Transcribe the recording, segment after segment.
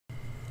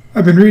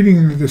I've been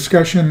reading the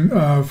discussion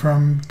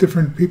from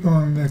different people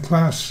in the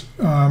class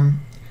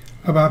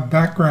about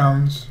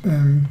backgrounds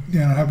and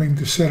having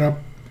to set up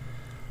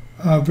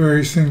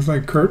various things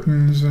like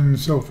curtains and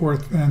so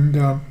forth.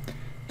 And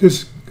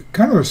there's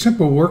kind of a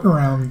simple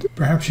workaround,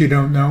 perhaps you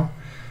don't know,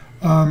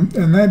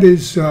 and that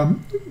is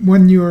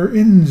when you're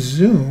in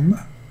Zoom,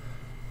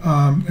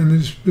 and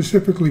this is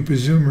specifically for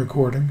Zoom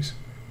recordings,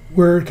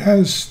 where it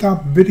has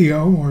stop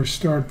video or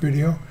start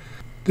video.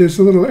 There's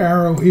a little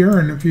arrow here,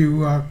 and if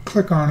you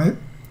click on it,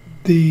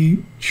 the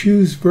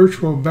choose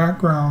virtual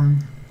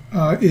background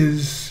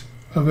is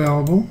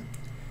available.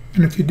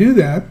 And if you do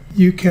that,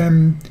 you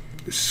can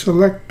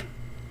select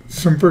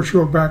some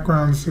virtual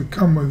backgrounds that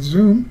come with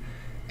Zoom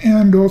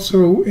and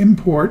also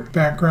import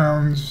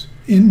backgrounds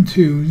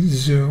into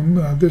Zoom.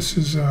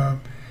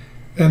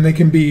 And they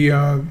can be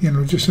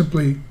just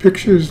simply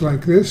pictures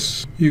like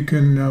this. You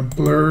can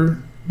blur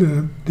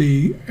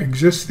the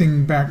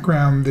existing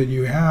background that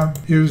you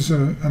have. Here's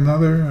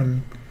another,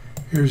 and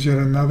here's yet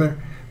another.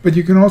 But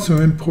you can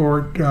also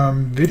import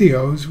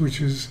videos,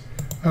 which is,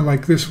 I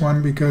like this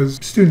one because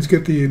students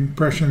get the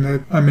impression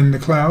that I'm in the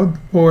cloud,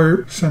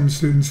 or some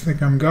students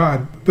think I'm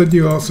God. But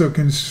you also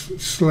can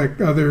select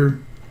other,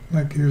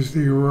 like here's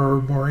the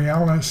Aurora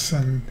Borealis,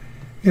 and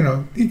you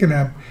can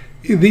have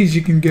these.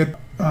 You can get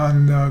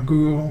on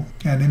Google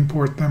and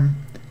import them,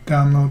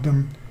 download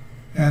them,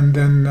 and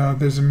then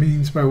there's a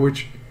means by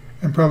which,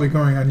 I'm probably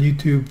going on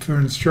YouTube for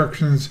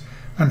instructions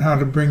on how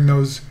to bring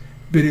those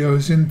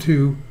videos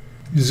into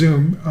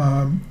Zoom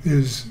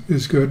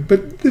is good.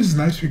 But this is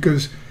nice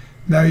because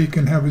now you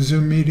can have a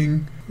Zoom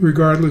meeting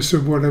regardless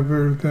of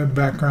whatever the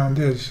background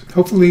is.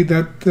 Hopefully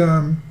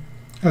that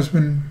has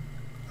been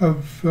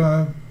of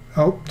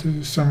help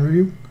to some of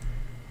you.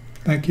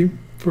 Thank you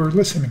for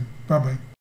listening. Bye-bye.